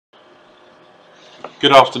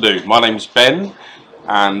Good afternoon, my name's Ben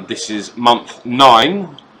and this is month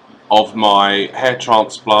 9 of my hair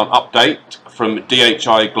transplant update from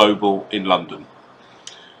DHI Global in London.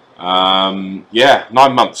 Yeah,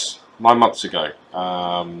 9 months ago.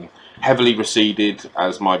 Heavily receded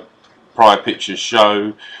as my prior pictures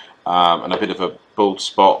show, and a bit of a bald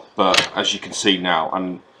spot, but as you can see now,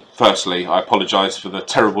 and firstly I apologise for the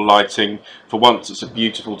terrible lighting. For once it's a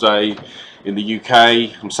beautiful day in the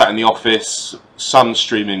UK. I'm sat in the office, sun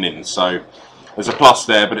streaming in, so there's a plus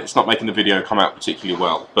there, but it's not making the video come out particularly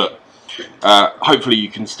well. But hopefully you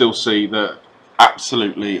can still see the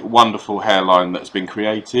absolutely wonderful hairline that's been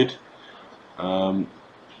created. I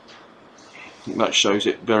think that shows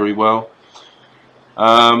it very well.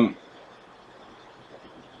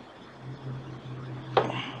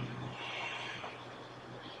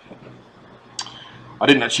 I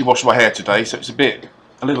didn't actually wash my hair today, so it's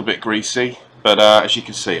a little bit greasy, but as you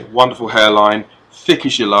can see, wonderful hairline, thick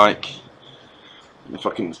as you like. If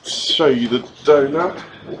I can show you the donut.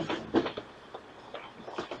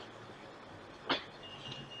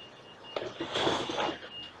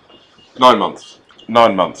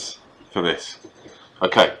 Nine months for this.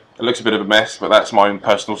 Okay, it looks a bit of a mess, but that's my own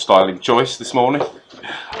personal styling choice this morning.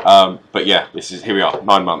 But yeah, here we are,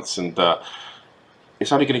 9 months, and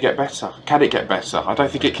it's only going to get better. Can it get better? I don't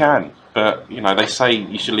think it can. But you know, they say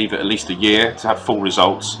you should leave it at least a year to have full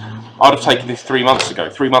results. I'd have taken this 3 months ago.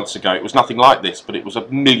 3 months ago, it was nothing like this, but it was a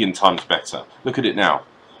million times better. Look at it now.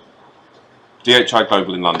 DHI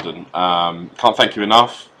Global in London. Can't thank you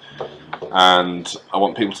enough. And I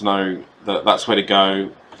want people to know that that's where to go.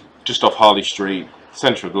 Just off Harley Street,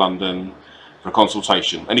 centre of London, for a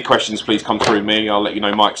consultation. Any questions, please come through me. I'll let you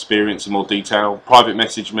know my experience in more detail. Private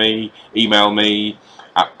message me, email me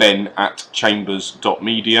at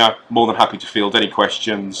ben@chambers.media. More than happy to field any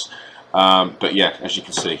questions. But yeah, as you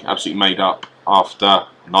can see, absolutely made up after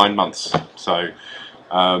 9 months. So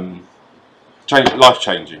life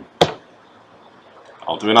changing.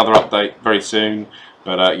 I'll do another update very soon.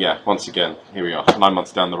 But yeah, once again, here we are, 9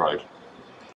 months down the road.